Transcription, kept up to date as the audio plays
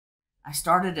I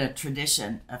started a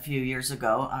tradition a few years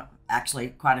ago, actually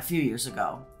quite a few years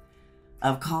ago,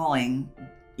 of calling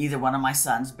either one of my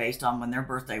sons based on when their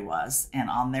birthday was, and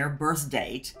on their birth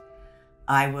date,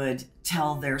 I would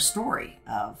tell their story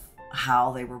of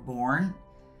how they were born,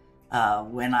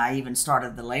 when I even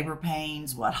started the labor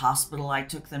pains, what hospital I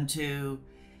took them to.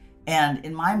 And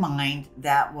in my mind,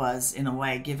 that was in a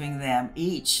way giving them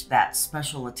each that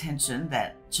special attention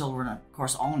that children, of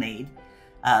course, all need.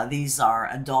 These are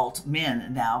adult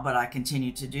men now, but I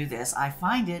continue to do this. I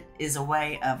find it is a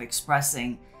way of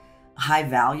expressing high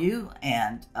value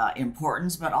and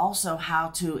importance, but also how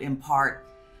to impart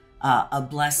a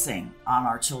blessing on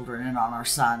our children and on our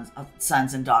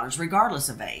sons and daughters, regardless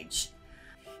of age.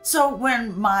 So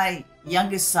when my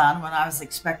youngest son, when I was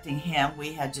expecting him,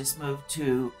 we had just moved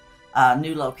to a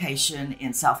new location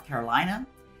in South Carolina.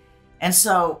 And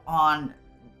so on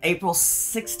April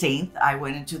 16th, I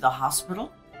went into the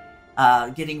hospital,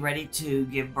 getting ready to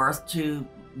give birth to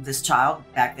this child.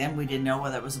 Back then, we didn't know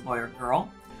whether it was a boy or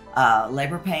girl.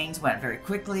 Labor pains went very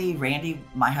quickly. Randy,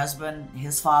 my husband,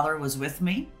 his father, was with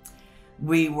me.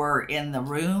 We were in the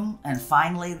room, and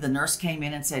finally the nurse came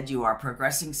in and said, "You are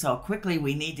progressing so quickly,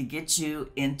 we need to get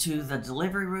you into the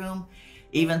delivery room.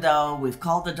 Even though we've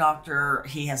called the doctor,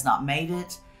 he has not made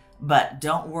it. But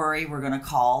don't worry, we're going to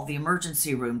call the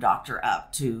emergency room doctor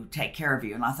up to take care of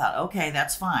you." And I thought, okay,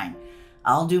 that's fine.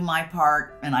 I'll do my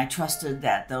part, and I trusted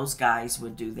that those guys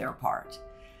would do their part.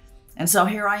 And so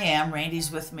here I am. Randy's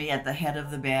with me at the head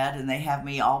of the bed, and they have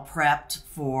me all prepped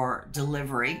for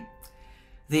delivery.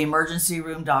 The emergency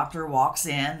room doctor walks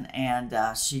in, and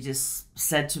she just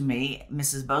said to me,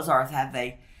 "Mrs. Bozarth, have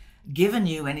they given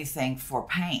you anything for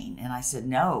pain?" And I said,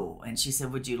 "No." And she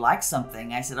said, "Would you like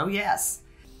something?" I said, "Oh, yes."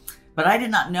 But I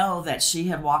did not know that she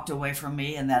had walked away from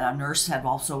me and that a nurse had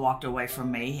also walked away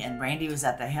from me, and Randy was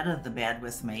at the head of the bed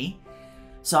with me.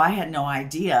 So I had no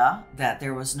idea that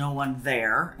there was no one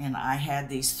there, and I had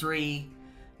these three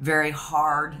very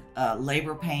hard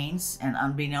labor pains, and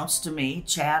unbeknownst to me,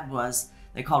 Chad was,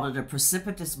 they called it a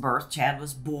precipitous birth. Chad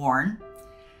was born,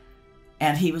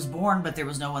 and he was born, but there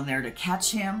was no one there to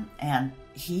catch him, and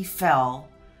he fell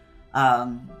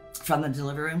from the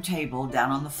delivery room table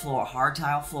down on the floor, hard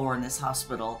tile floor in this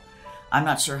hospital. I'm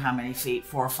not sure how many feet,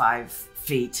 4 or 5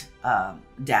 feet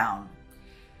down.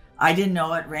 I didn't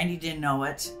know it. Randy didn't know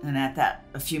it. And at that,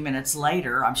 a few minutes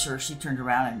later, I'm sure she turned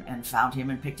around and found him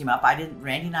and picked him up.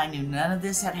 Randy and I knew none of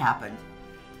this had happened.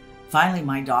 Finally,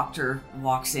 my doctor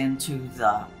walks into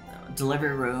the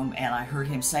delivery room, and I heard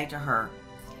him say to her,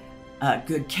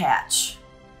 "Good catch."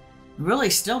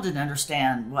 Really still didn't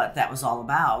understand what that was all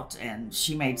about. And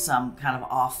she made some kind of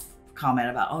off comment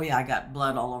about, "Oh yeah, I got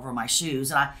blood all over my shoes."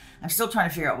 And I'm still trying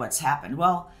to figure out what's happened.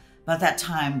 Well, by that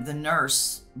time, the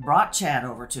nurse brought Chad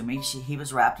over to me. He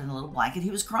was wrapped in a little blanket.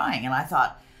 He was crying. And I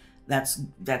thought, that's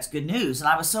good news. And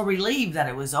I was so relieved that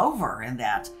it was over, and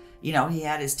that, you know, he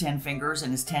had his 10 fingers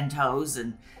and his 10 toes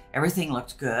and everything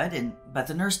looked good. But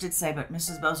the nurse did say, "But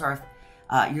Mrs. Bozarth,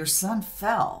 your son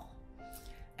fell."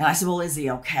 And I said, "Well, is he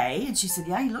okay?" And she said,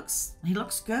 "Yeah, he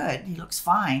looks good. He looks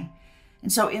fine."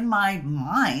 And so in my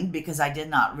mind, because I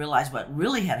did not realize what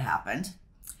really had happened,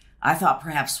 I thought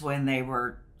perhaps when they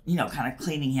were, you know, kind of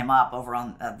cleaning him up over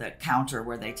on the counter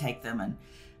where they take them and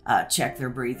check their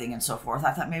breathing and so forth,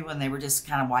 I thought maybe when they were just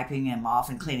kind of wiping him off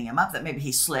and cleaning him up, that maybe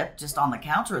he slipped just on the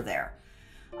counter there.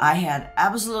 I had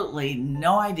absolutely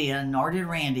no idea, nor did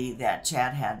Randy, that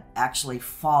Chad had actually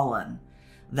fallen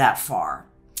that far.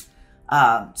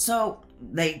 So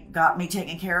they got me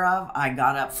taken care of. I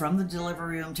got up from the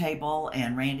delivery room table,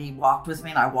 and Randy walked with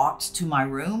me, and I walked to my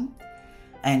room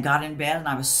and got in bed, and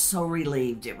I was so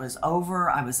relieved it was over.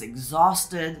 I was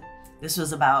exhausted. This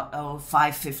was about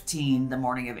 5:15 the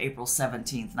morning of April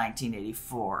 17th,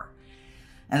 1984.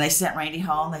 And they sent Randy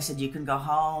home. They said, "You can go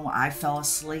home." I fell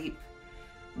asleep.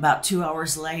 About 2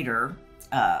 hours later,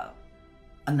 a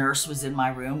nurse was in my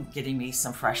room getting me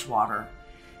some fresh water.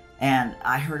 And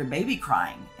I heard a baby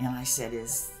crying. And I said,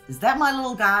 is that my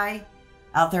little guy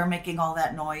out there making all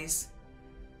that noise?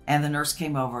 And the nurse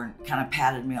came over and kind of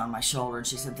patted me on my shoulder. And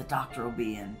she said, "The doctor will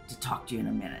be in to talk to you in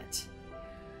a minute."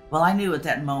 Well, I knew at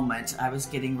that moment I was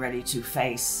getting ready to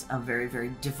face a very, very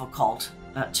difficult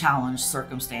challenge,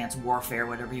 circumstance, warfare,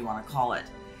 whatever you want to call it.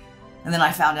 And then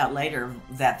I found out later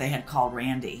that they had called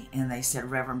Randy, and they said,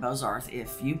 "Reverend Bozarth,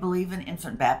 if you believe in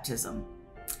infant baptism,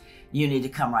 you need to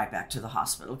come right back to the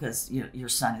hospital because your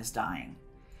son is dying."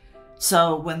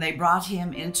 So when they brought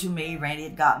him into me, Randy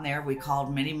had gotten there. We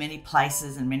called many, many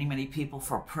places and many, many people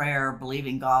for prayer,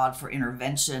 believing God for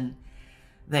intervention.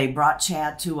 They brought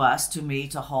Chad to me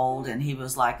to hold, and he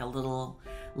was like a little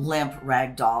limp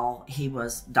rag doll. He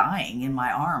was dying in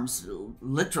my arms,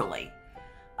 literally.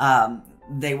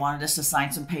 They wanted us to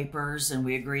sign some papers, and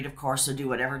we agreed, of course, to do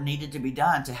whatever needed to be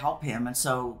done to help him. And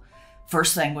so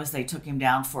first thing was they took him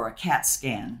down for a CAT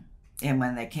scan. And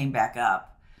when they came back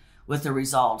up with the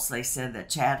results, they said that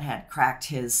Chad had cracked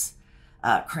his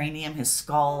cranium, his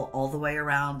skull, all the way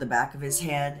around the back of his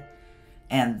head.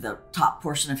 And the top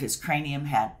portion of his cranium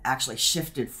had actually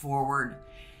shifted forward.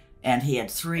 And he had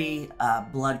 3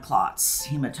 blood clots,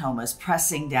 hematomas,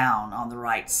 pressing down on the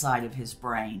right side of his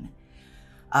brain.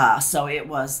 So it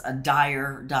was a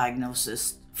dire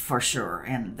diagnosis for sure.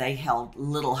 And they held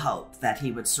little hope that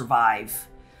he would survive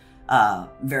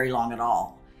very long at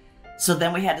all. So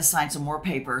then we had to sign some more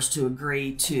papers to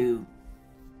agree to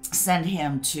send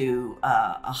him to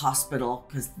a hospital,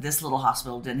 because this little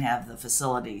hospital didn't have the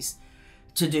facilities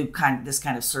to do this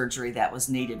kind of surgery that was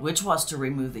needed, which was to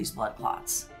remove these blood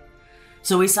clots.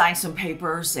 So we signed some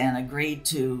papers and agreed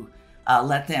to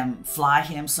let them fly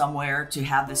him somewhere to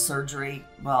have this surgery.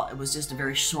 Well, it was just a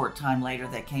very short time later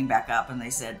they came back up and they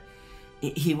said,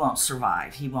 he won't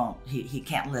survive. He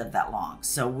can't live that long.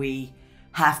 So we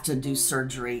have to do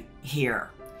surgery here.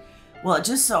 Well, it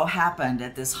just so happened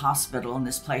at this hospital, in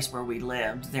this place where we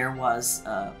lived, there was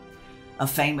a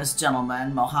famous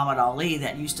gentleman, Muhammad Ali,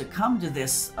 that used to come to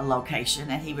this location,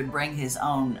 and he would bring his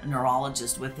own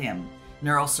neurologist with him,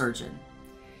 neurosurgeon.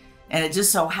 And it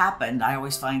just so happened, I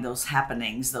always find those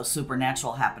happenings, those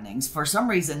supernatural happenings. For some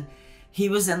reason, he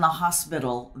was in the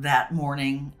hospital that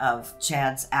morning of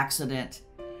Chad's accident,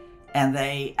 and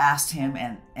they asked him,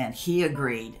 and he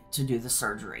agreed to do the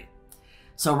surgery.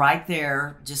 So right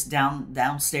there, just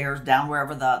downstairs, down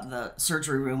wherever the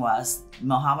surgery room was,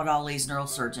 Muhammad Ali's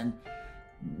neurosurgeon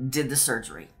did the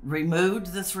surgery,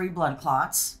 removed the 3 blood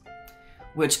clots,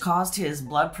 which caused his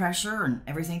blood pressure and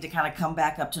everything to kind of come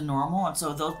back up to normal. And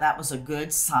so that was a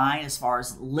good sign as far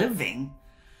as living.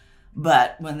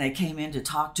 But when they came in to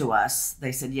talk to us,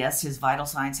 they said, yes, his vital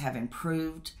signs have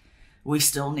improved. We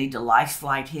still need to life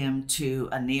flight him to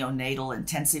a neonatal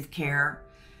intensive care.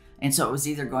 And so it was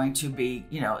either going to be,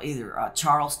 either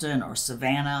Charleston or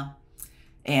Savannah.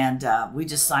 And we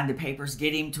just signed the papers,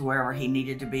 get him to wherever he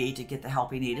needed to be to get the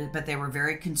help he needed. But they were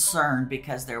very concerned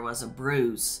because there was a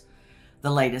bruise. The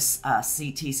latest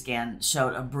CT scan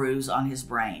showed a bruise on his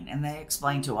brain. And they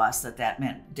explained to us that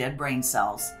meant dead brain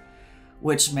cells,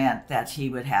 which meant that he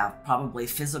would have probably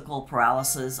physical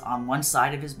paralysis on one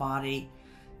side of his body.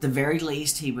 At the very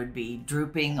least, he would be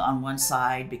drooping on one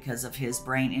side because of his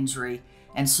brain injury.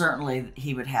 And certainly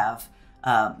he would have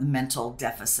mental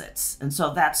deficits. And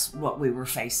so that's what we were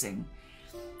facing.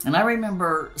 And I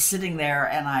remember sitting there,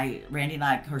 and Randy and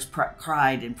I, of course,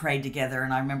 cried and prayed together.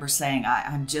 And I remember saying,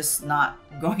 I'm just not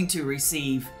going to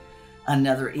receive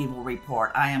another evil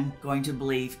report. I am going to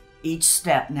believe each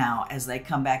step now as they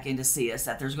come back in to see us,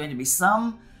 that there's going to be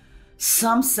some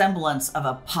semblance of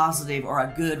a positive or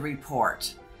a good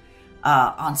report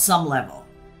on some level.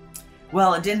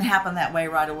 Well, it didn't happen that way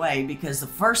right away, because the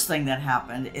first thing that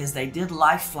happened is they did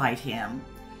life flight him,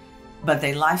 but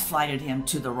they life flighted him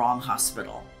to the wrong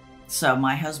hospital. So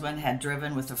my husband had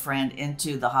driven with a friend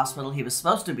into the hospital he was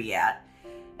supposed to be at,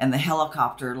 and the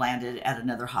helicopter landed at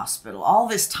another hospital. All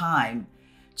this time,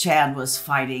 Chad was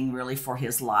fighting really for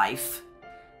his life,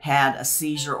 had a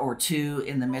seizure or two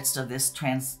in the midst of this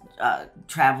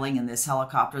traveling in this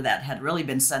helicopter that had really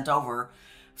been sent over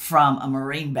from a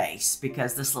Marine base,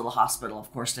 because this little hospital,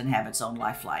 of course, didn't have its own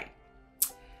life flight.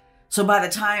 So by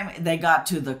the time they got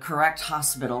to the correct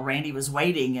hospital, Randy was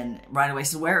waiting and right away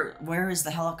said, where is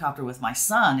the helicopter with my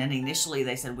son? And initially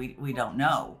they said, we don't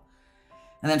know.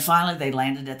 And then finally they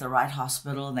landed at the right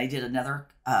hospital, and they did another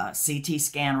CT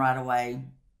scan right away.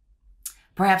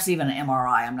 Perhaps even an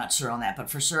MRI, I'm not sure on that,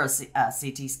 but for sure a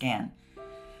CT scan.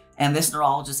 And this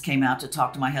neurologist came out to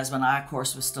talk to my husband. I, of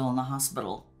course, was still in the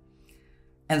hospital.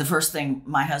 And the first thing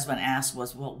my husband asked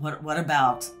was, well, what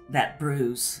about that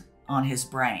bruise on his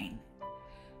brain?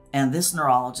 And this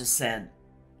neurologist said,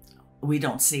 we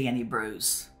don't see any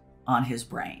bruise on his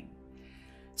brain.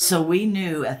 So we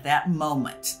knew at that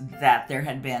moment that there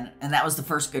had been, and that was the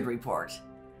first good report,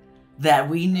 that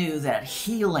we knew that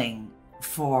healing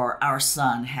for our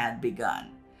son had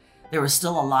begun. There was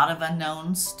still a lot of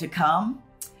unknowns to come.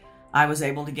 I was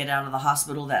able to get out of the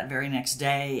hospital that very next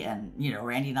day, and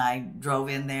Randy and I drove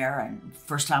in there, and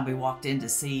first time we walked in to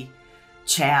see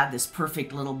Chad, this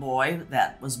perfect little boy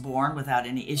that was born without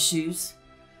any issues,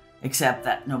 except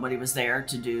that nobody was there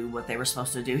to do what they were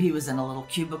supposed to do. He was in a little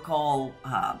cubicle.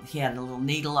 He had a little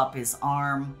needle up his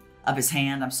hand,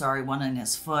 one in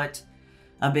his foot,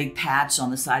 a big patch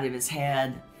on the side of his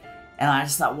head. And I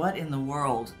just thought, what in the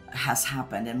world has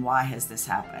happened and why has this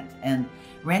happened? And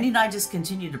Randy and I just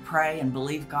continued to pray and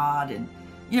believe God. And,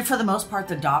 for the most part,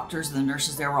 the doctors and the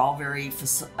nurses there were all very,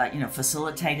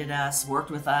 facilitated us,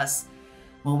 worked with us.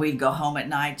 When we'd go home at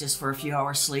night just for a few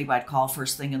hours sleep, I'd call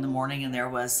first thing in the morning, and there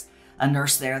was a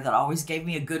nurse there that always gave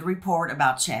me a good report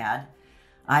about Chad.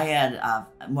 I had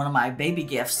one of my baby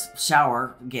gifts,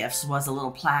 shower gifts, was a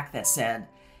little plaque that said,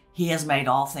 "He has made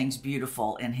all things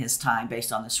beautiful in his time,"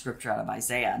 based on the scripture out of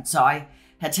Isaiah. And so I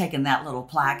had taken that little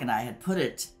plaque and I had put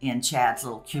it in Chad's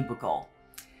little cubicle.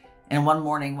 And one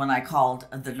morning when I called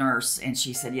the nurse, and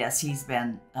she said, yes, he's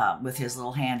been, with his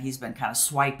little hand, he's been kind of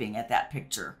swiping at that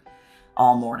picture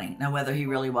all morning. Now, whether he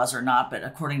really was or not, but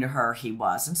according to her, he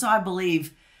was. And so I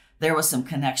believe there was some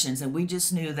connections, and we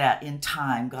just knew that in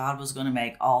time, God was going to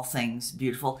make all things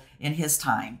beautiful in his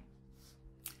time.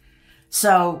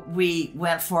 So we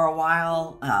went for a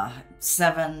while,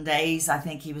 7 days. I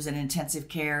think he was in intensive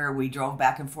care. We drove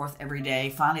back and forth every day.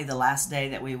 Finally, the last day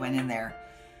that we went in there,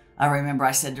 I remember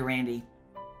I said to Randy,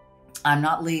 "I'm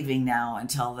not leaving now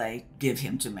until they give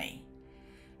him to me."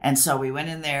 And so we went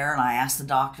in there and I asked the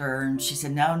doctor, and she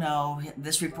said, no,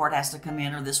 this report has to come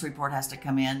in, or this report has to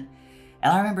come in.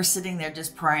 And I remember sitting there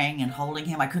just praying and holding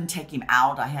him. I couldn't take him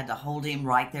out. I had to hold him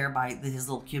right there by his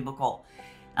little cubicle.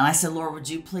 And I said, "Lord, would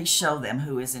you please show them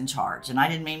who is in charge?" And I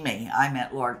didn't mean me. I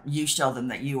meant, Lord, you show them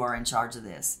that you are in charge of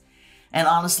this. And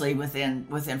honestly, within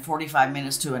 45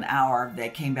 minutes to an hour, they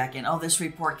came back in. "Oh, this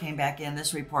report came back in.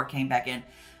 This report came back in.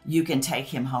 You can take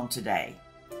him home today."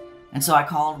 And so I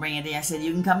called Randy. I said,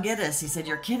 "You can come get us." He said,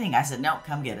 "You're kidding." I said, "No,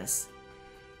 come get us."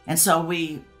 And so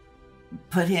we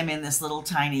put him in this little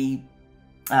tiny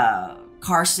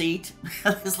car seat,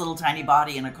 this little tiny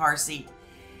body in a car seat.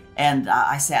 And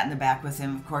I sat in the back with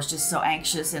him, of course, just so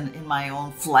anxious in my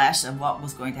own flesh of what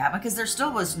was going to happen, because there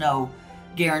still was no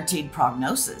guaranteed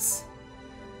prognosis.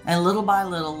 And little by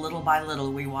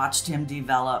little, we watched him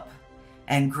develop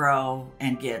and grow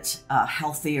and get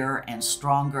healthier and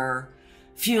stronger.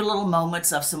 Few little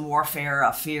moments of some warfare,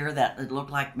 a fear that it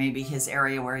looked like maybe his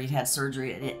area where he'd had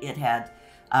surgery, it had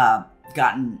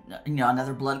gotten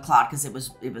another blood clot, because it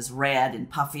was red and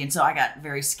puffy. And so I got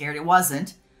very scared. It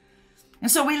wasn't. And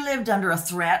so we lived under a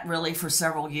threat really for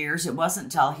several years. It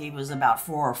wasn't until he was about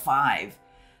 4 or 5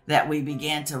 that we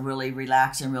began to really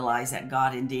relax and realize that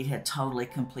God indeed had totally,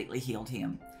 completely healed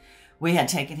him. We had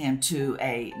taken him to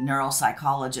a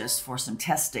neuropsychologist for some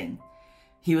testing.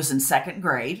 He was in 2nd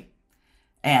grade,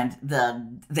 and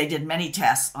they did many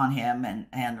tests on him,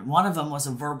 and one of them was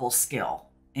a verbal skill.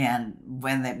 And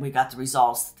when we got the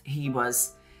results, he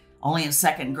was only in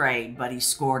 2nd grade, but he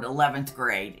scored 11th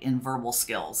grade in verbal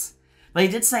skills. But he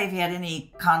did say if he had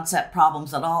any concept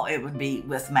problems at all, it would be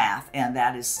with math, and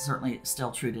that is certainly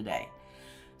still true today.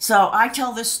 So I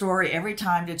tell this story every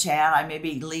time to Chad. I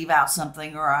maybe leave out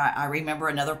something, or I remember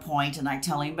another point and I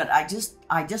tell him, but I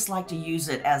just like to use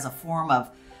it as a form of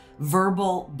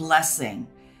verbal blessing.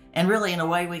 And really, in a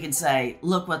way, we can say,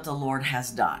 look what the Lord has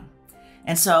done.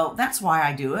 And so that's why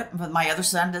I do it. But my other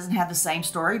son doesn't have the same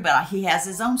story, but he has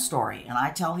his own story, and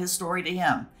I tell his story to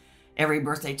him every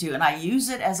birthday too. And I use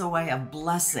it as a way of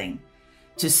blessing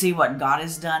to see what God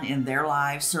has done in their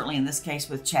lives. Certainly in this case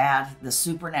with Chad, the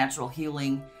supernatural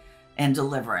healing and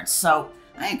deliverance. So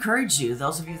I encourage you,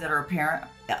 those of you that are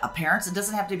parents, it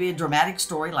doesn't have to be a dramatic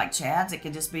story like Chad's. It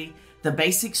can just be the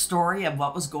basic story of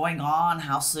what was going on,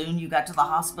 how soon you got to the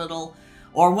hospital,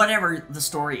 or whatever the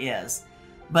story is.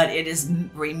 But it is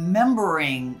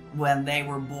remembering when they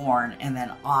were born, and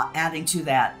then adding to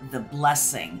that the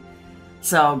blessing.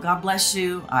 So God bless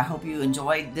you. I hope you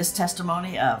enjoyed this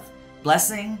testimony of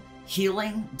blessing,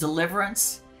 healing,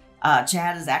 deliverance.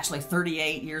 Chad is actually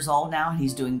 38 years old now.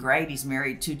 He's doing great. He's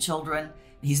married 2 children.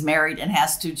 He's married and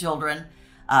has 2 children,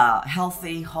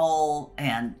 healthy, whole,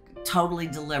 and totally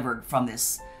delivered from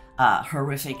this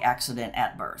horrific accident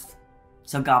at birth.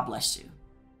 So God bless you.